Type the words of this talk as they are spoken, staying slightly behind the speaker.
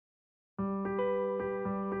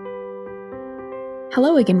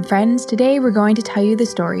Hello again, friends. Today we're going to tell you the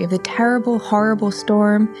story of the terrible, horrible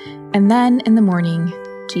storm, and then in the morning,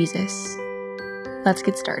 Jesus. Let's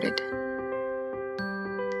get started.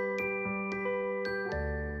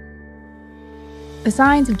 The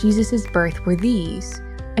signs of Jesus' birth were these.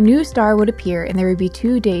 A new star would appear, and there would be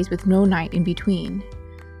 2 days with no night in between.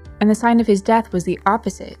 And the sign of his death was the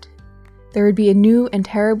opposite. There would be a new and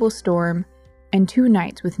terrible storm, and 2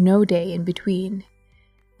 nights with no day in between.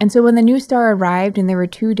 And so when the new star arrived and there were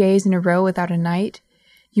 2 days in a row without a night,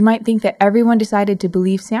 you might think that everyone decided to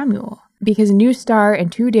believe Samuel, because a new star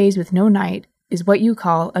and 2 days with no night is what you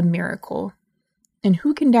call a miracle. And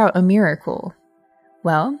who can doubt a miracle?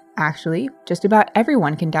 Well, actually, just about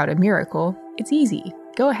everyone can doubt a miracle. It's easy.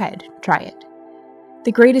 Go ahead, try it.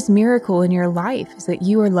 The greatest miracle in your life is that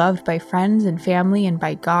you are loved by friends and family and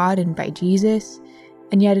by God and by Jesus,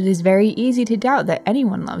 and yet it is very easy to doubt that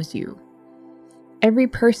anyone loves you. Every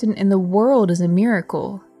person in the world is a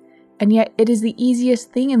miracle, and yet it is the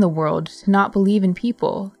easiest thing in the world to not believe in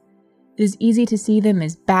people. It is easy to see them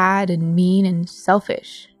as bad and mean and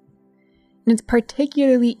selfish. And it's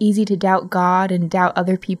particularly easy to doubt God and doubt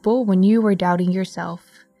other people when you are doubting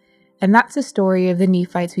yourself. And that's the story of the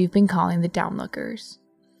Nephites we've been calling the downlookers.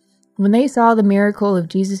 When they saw the miracle of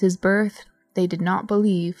Jesus' birth, they did not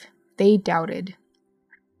believe. They doubted.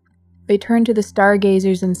 They turned to the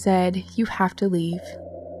stargazers and said, "You have to leave.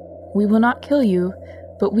 We will not kill you,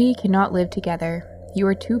 but we cannot live together. You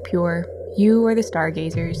are too pure. You are the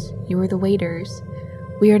stargazers. You are the waiters.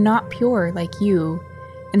 We are not pure like you,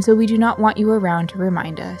 and so we do not want you around to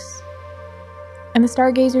remind us." And the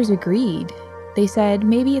stargazers agreed. They said,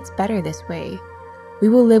 "Maybe it's better this way. We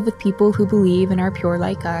will live with people who believe and are pure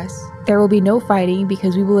like us. There will be no fighting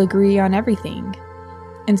because we will agree on everything.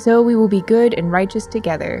 And so we will be good and righteous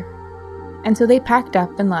together." And so they packed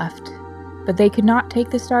up and left, but they could not take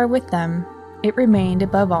the star with them. It remained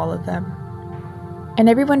above all of them. And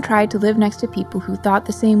everyone tried to live next to people who thought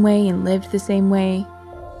the same way and lived the same way.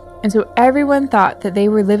 And so everyone thought that they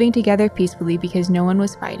were living together peacefully because no one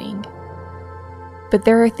was fighting. But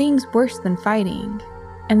there are things worse than fighting,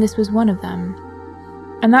 and this was one of them.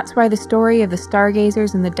 And that's why the story of the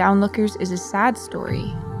stargazers and the downlookers is a sad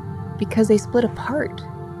story, because they split apart.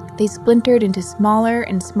 They splintered into smaller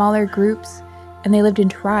and smaller groups, and they lived in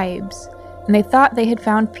tribes, and they thought they had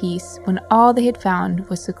found peace when all they had found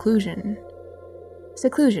was seclusion.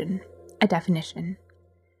 Seclusion, a definition.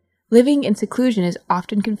 Living in seclusion is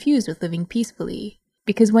often confused with living peacefully,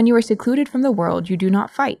 because when you are secluded from the world, you do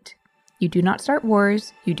not fight. You do not start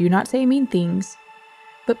wars, you do not say mean things.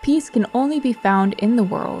 But peace can only be found in the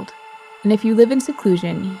world, and if you live in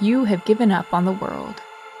seclusion, you have given up on the world.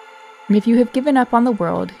 And if you have given up on the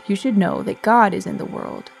world, you should know that God is in the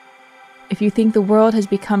world. If you think the world has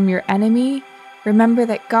become your enemy, remember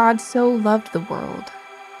that God so loved the world.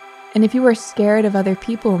 And if you are scared of other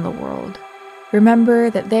people in the world, remember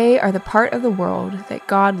that they are the part of the world that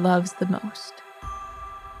God loves the most.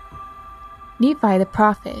 Nephi the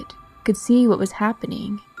prophet could see what was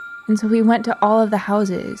happening, and so he went to all of the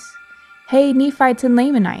houses. "Hey, Nephites and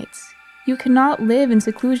Lamanites, you cannot live in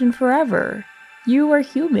seclusion forever. You are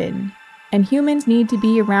human, and humans need to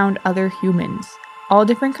be around other humans, all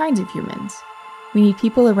different kinds of humans. We need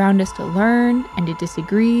people around us to learn and to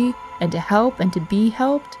disagree and to help and to be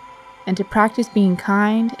helped and to practice being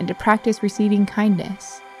kind and to practice receiving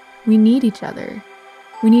kindness. We need each other.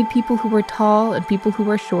 We need people who are tall and people who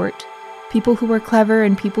are short, people who are clever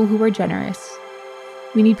and people who are generous.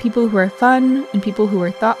 We need people who are fun and people who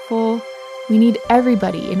are thoughtful. We need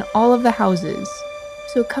everybody in all of the houses.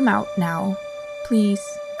 So come out now. Please,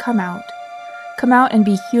 come out. Come out and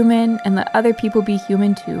be human and let other people be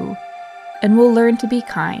human too. And we'll learn to be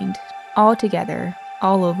kind, all together,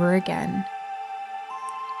 all over again."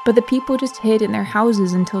 But the people just hid in their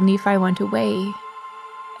houses until Nephi went away.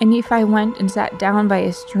 And Nephi went and sat down by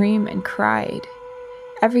a stream and cried.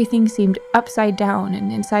 Everything seemed upside down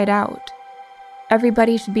and inside out.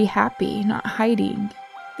 Everybody should be happy, not hiding.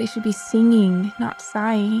 They should be singing, not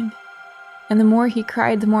sighing. And the more he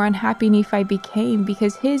cried, the more unhappy Nephi became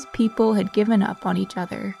because his people had given up on each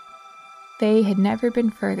other. They had never been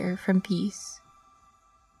further from peace.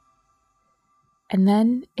 And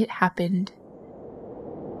then it happened.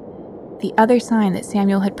 The other sign that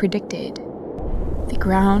Samuel had predicted. The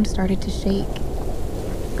ground started to shake.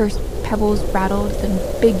 First pebbles rattled, then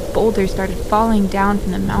big boulders started falling down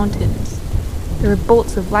from the mountains. There were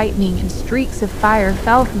bolts of lightning and streaks of fire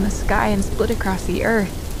fell from the sky and split across the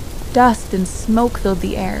earth. Dust and smoke filled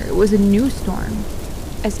the air. It was a new storm,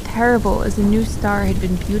 as terrible as the new star had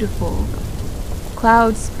been beautiful.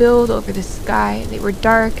 Clouds spilled over the sky. They were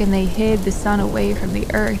dark and they hid the sun away from the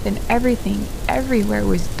earth, and everything everywhere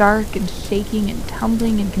was dark and shaking and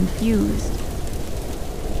tumbling and confused.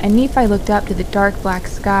 And Nephi looked up to the dark black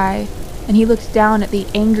sky, and he looked down at the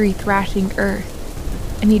angry thrashing earth,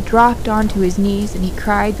 and he dropped onto his knees and he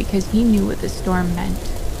cried because he knew what the storm meant.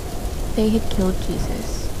 They had killed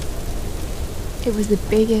Jesus. It was the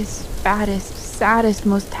biggest, baddest, saddest,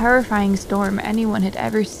 most terrifying storm anyone had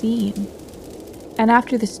ever seen. And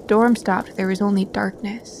after the storm stopped, there was only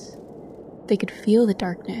darkness. They could feel the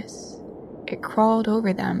darkness. It crawled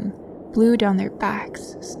over them, blew down their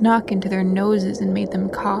backs, snuck into their noses and made them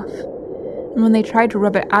cough. And when they tried to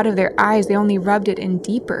rub it out of their eyes, they only rubbed it in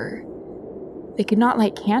deeper. They could not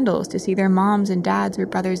light candles to see their moms and dads or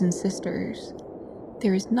brothers and sisters.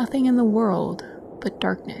 There is nothing in the world but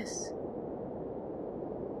darkness.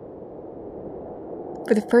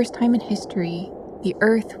 For the first time in history, the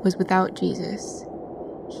earth was without Jesus.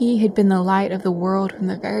 He had been the light of the world from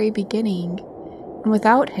the very beginning, and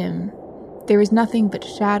without him, there was nothing but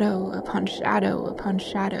shadow upon shadow upon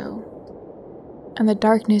shadow. And the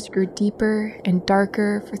darkness grew deeper and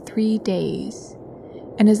darker for 3 days.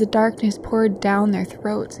 And as the darkness poured down their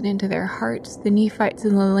throats and into their hearts, the Nephites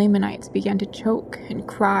and the Lamanites began to choke and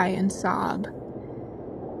cry and sob.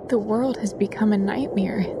 "The world has become a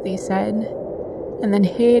nightmare," they said, and then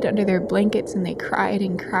hid under their blankets, and they cried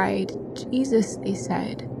and cried. "Jesus," they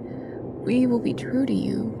said, "we will be true to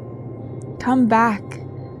you. Come back.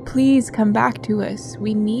 Please come back to us.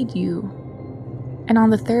 We need you." And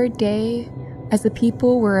on the 3rd day, as the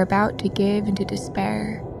people were about to give into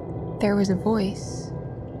despair, there was a voice.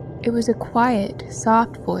 It was a quiet,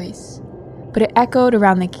 soft voice, but it echoed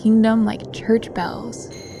around the kingdom like church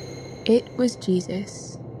bells. It was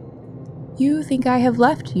Jesus. "You think I have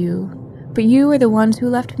left you, but you are the ones who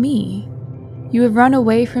left me. You have run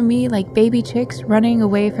away from me like baby chicks running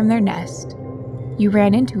away from their nest. You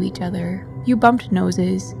ran into each other. You bumped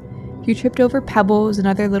noses. You tripped over pebbles and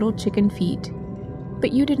other little chicken feet.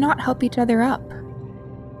 But you did not help each other up.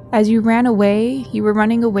 As you ran away, you were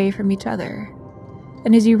running away from each other.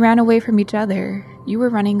 And as you ran away from each other, you were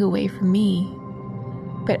running away from me.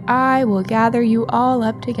 But I will gather you all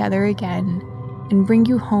up together again and bring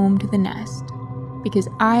you home to the nest, because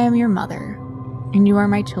I am your mother, and you are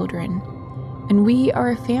my children, and we are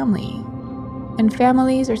a family. And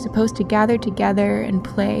families are supposed to gather together and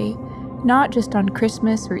play, not just on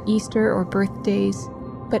Christmas or Easter or birthdays,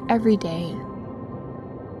 but every day."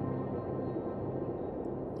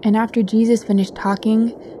 And after Jesus finished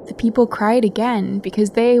talking, the people cried again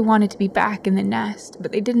because they wanted to be back in the nest,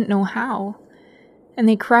 but they didn't know how. And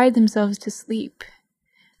they cried themselves to sleep.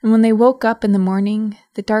 And when they woke up in the morning,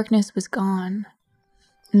 the darkness was gone.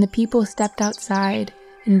 And the people stepped outside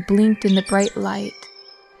and blinked in the bright light.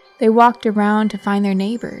 They walked around to find their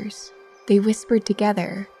neighbors. They whispered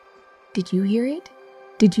together, "Did you hear it?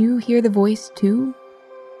 Did you hear the voice too?"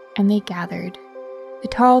 And they gathered. The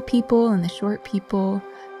tall people and the short people,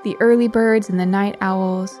 the early birds and the night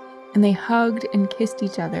owls, and they hugged and kissed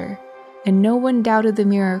each other, and no one doubted the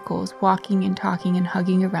miracles walking and talking and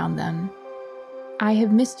hugging around them. "I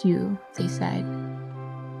have missed you," they said.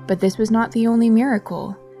 But this was not the only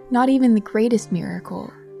miracle, not even the greatest miracle,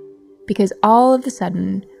 because all of a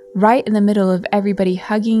sudden, right in the middle of everybody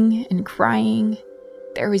hugging and crying,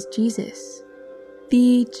 there was Jesus,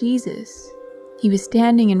 the Jesus. He was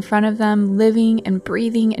standing in front of them, living and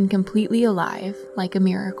breathing and completely alive, like a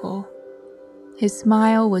miracle. His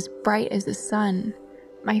smile was bright as the sun.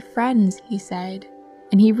 "My friends," he said,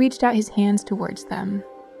 and he reached out his hands towards them.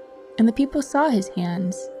 And the people saw his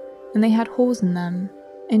hands, and they had holes in them,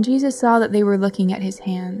 and Jesus saw that they were looking at his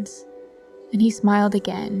hands. And he smiled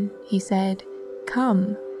again. He said,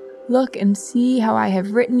 "Come, look and see how I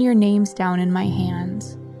have written your names down in my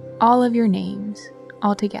hands, all of your names,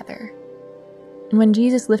 all together." And when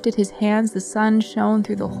Jesus lifted his hands, the sun shone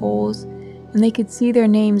through the holes, and they could see their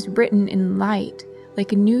names written in light,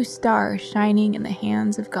 like a new star shining in the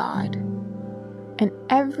hands of God. And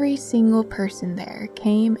every single person there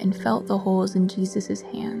came and felt the holes in Jesus'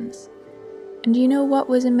 hands. And you know what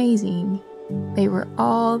was amazing? They were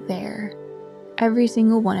all there, every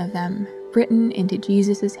single one of them, written into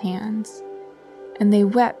Jesus' hands. And they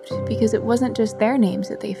wept because it wasn't just their names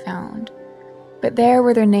that they found, but there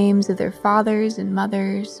were their names of their fathers and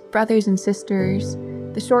mothers, brothers and sisters,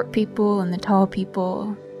 the short people and the tall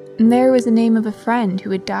people. And there was the name of a friend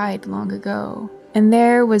who had died long ago. And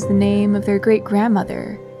there was the name of their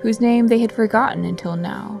great-grandmother, whose name they had forgotten until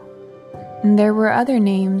now. And there were other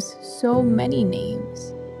names, so many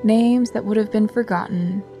names, names that would have been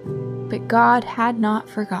forgotten, but God had not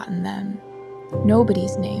forgotten them.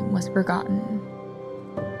 Nobody's name was forgotten.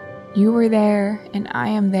 You are there, and I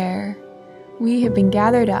am there. We have been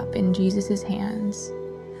gathered up in Jesus' hands.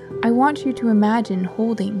 I want you to imagine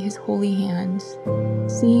holding his holy hands,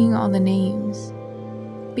 seeing all the names,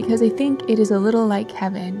 because I think it is a little like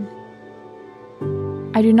heaven.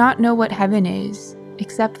 I do not know what heaven is,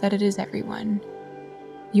 except that it is everyone.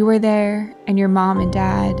 You are there, and your mom and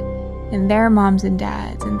dad, and their moms and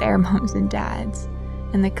dads, and their moms and dads,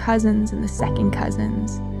 and the cousins and the second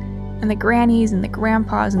cousins, and the grannies and the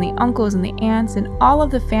grandpas and the uncles and the aunts and all of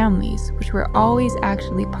the families which were always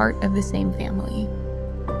actually part of the same family.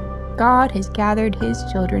 God has gathered his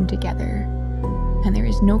children together, and there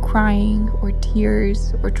is no crying or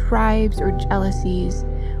tears or tribes or jealousies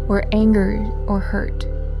or anger or hurt.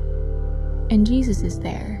 And Jesus is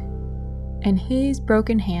there, and his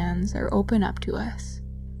broken hands are open up to us,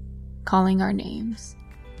 calling our names.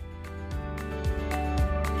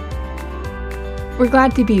 We're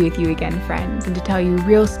glad to be with you again, friends, and to tell you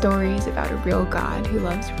real stories about a real God who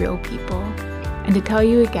loves real people, and to tell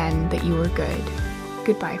you again that you are good.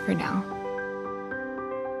 Goodbye for now.